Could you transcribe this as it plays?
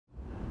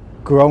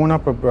Growing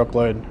up in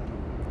Brooklyn,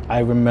 I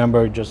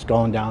remember just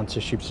going down to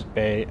Sheepshead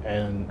Bay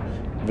and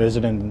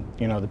visiting,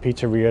 the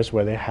pizzerias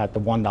where they had the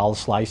 $1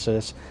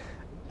 slices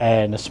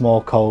and the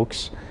small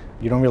Cokes.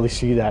 You don't really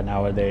see that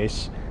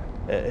nowadays.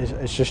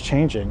 It's just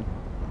changing.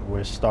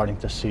 We're starting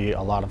to see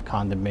a lot of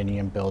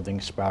condominium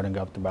buildings sprouting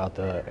up throughout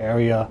the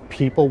area.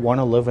 People want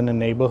to live in the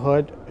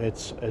neighborhood.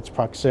 It's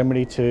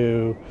proximity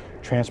to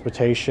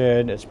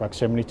transportation, it's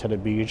proximity to the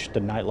beach, the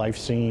nightlife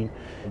scene.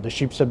 The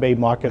Sheepshead Bay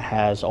market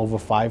has over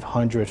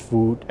 500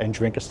 food and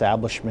drink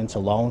establishments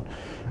alone.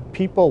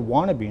 People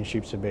want to be in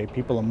Sheepshead Bay.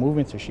 People are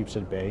moving to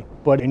Sheepshead Bay,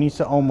 but it needs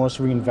to almost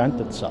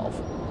reinvent itself.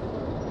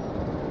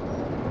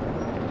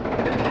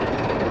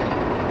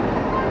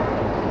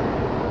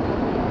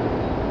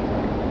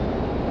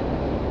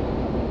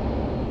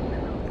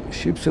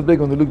 Sheepshead Bay is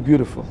going to look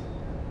beautiful.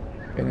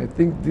 And I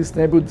think this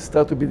neighborhood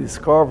starts to be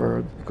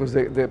discovered because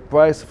the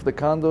price of the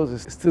condos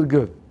is still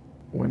good.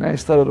 When I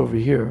started over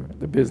here,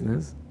 the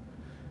business,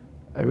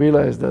 I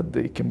realized that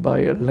they can buy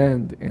a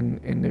land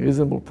in a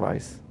reasonable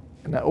price.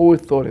 And I always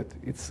thought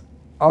it's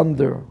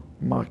under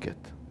market.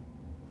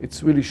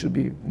 It really should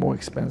be more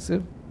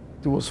expensive.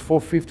 It was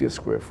 $450 a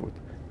square foot.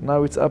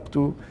 Now it's up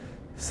to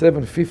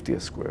 $750 a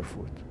square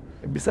foot.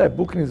 And besides,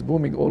 Brooklyn is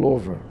booming all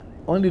over.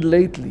 Only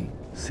lately,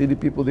 city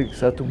people, they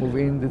start to move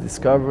in, they're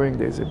discovering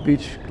there's a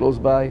beach close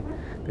by,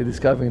 they're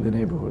discovering the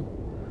neighborhood.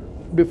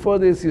 Before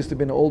this used to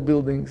be in old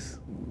buildings,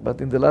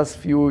 but in the last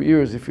few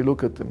years, if you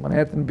look at the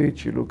Manhattan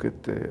Beach, you look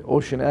at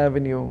Ocean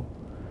Avenue,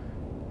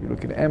 you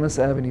look at Amos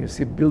Avenue, you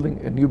see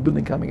a new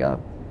building coming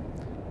up,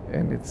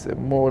 and it's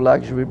more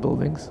luxury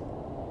buildings.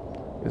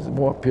 It's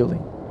more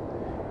appealing.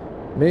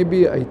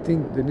 Maybe I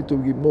think they need to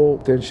give more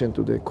attention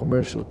to the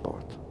commercial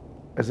part.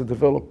 As a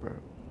developer,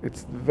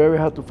 it's very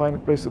hard to find a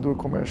place to do a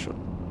commercial.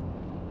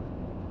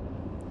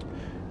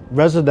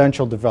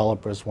 Residential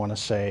developers want to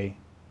say,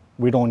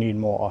 we don't need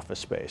more office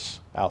space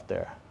out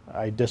there.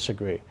 I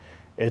disagree.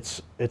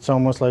 It's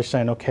almost like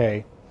saying,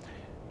 okay,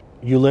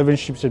 you live in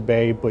Sheepshead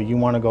Bay, but you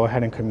want to go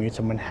ahead and commute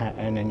to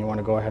Manhattan, and you want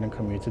to go ahead and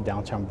commute to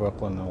downtown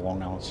Brooklyn and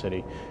Long Island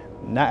City.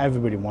 Not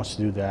everybody wants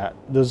to do that.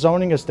 The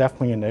zoning is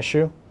definitely an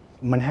issue.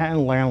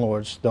 Manhattan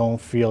landlords don't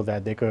feel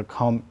that they could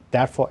come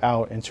that far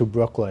out into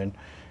Brooklyn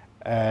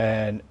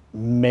and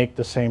make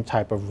the same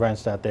type of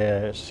rents that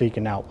they're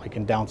seeking out, like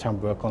in downtown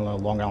Brooklyn or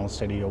Long Island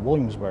City or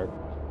Williamsburg.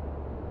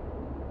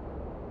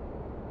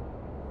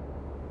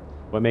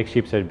 What makes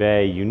Sheepshead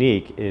Bay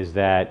unique is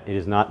that it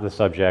is not the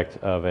subject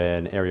of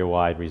an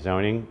area-wide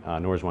rezoning,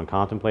 nor is one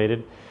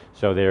contemplated.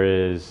 So there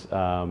is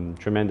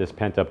tremendous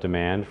pent-up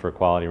demand for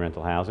quality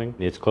rental housing.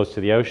 It's close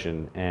to the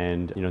ocean,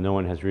 and no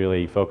one has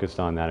really focused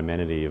on that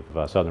amenity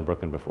of southern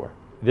Brooklyn before.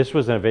 This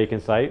was a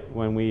vacant site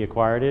when we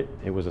acquired it.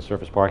 It was a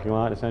surface parking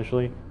lot,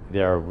 essentially.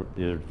 There are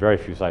very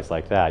few sites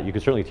like that. You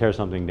could certainly tear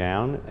something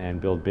down and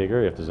build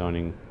bigger if the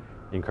zoning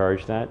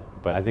encouraged that,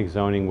 but I think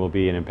zoning will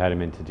be an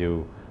impediment to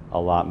do a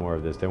lot more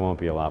of this. There won't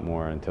be a lot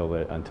more until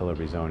the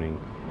rezoning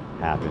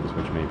happens,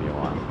 which may be a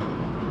while.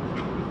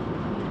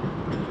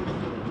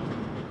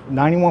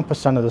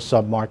 91% of the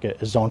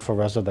submarket is zoned for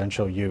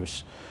residential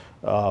use.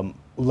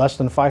 Less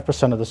than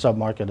 5% of the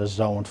submarket is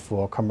zoned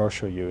for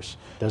commercial use.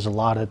 There's a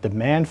lot of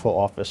demand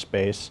for office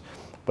space,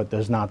 but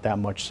there's not that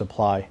much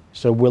supply.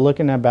 So we're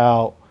looking at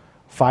about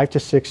 5 to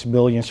 6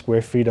 million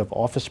square feet of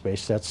office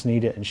space that's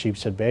needed in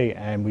Sheepshead Bay,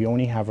 and we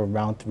only have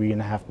around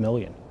 3.5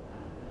 million.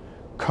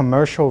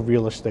 Commercial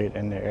real estate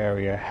in the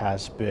area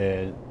has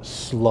been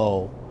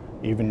slow,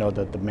 even though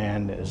the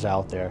demand is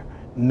out there.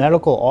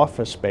 Medical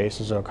office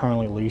spaces are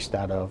currently leased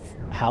out of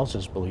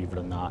houses, believe it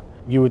or not.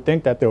 You would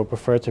think that they would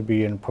prefer to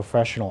be in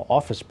professional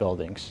office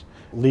buildings.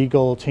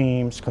 Legal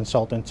teams,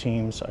 consultant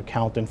teams,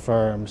 accounting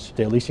firms,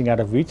 they're leasing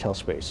out of retail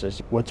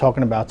spaces. We're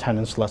talking about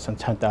tenants less than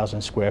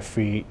 10,000 square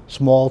feet,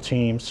 small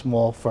teams,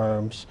 small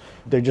firms.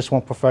 They just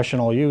want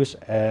professional use,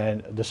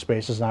 and the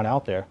space is not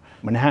out there.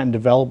 Manhattan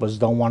developers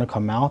don't want to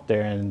come out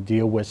there and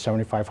deal with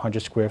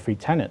 7,500 square feet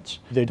tenants.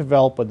 The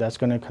developer that's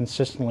going to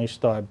consistently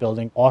start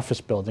building office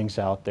buildings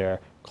out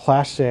there,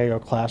 Class A or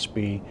Class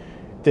B,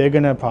 they're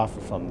going to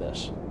profit from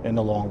this in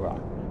the long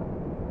run.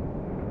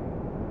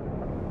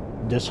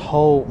 This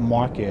whole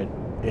market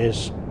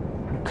is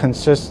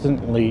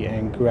consistently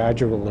and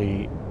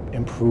gradually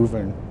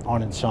improving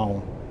on its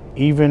own.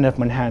 Even if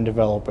Manhattan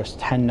developers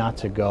tend not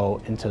to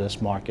go into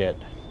this market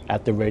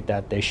at the rate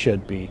that they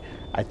should be,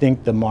 I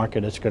think the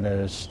market is going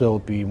to still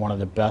be one of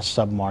the best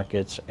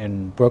submarkets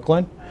in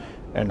Brooklyn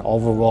and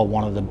overall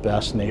one of the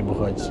best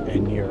neighborhoods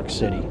in New York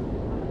City.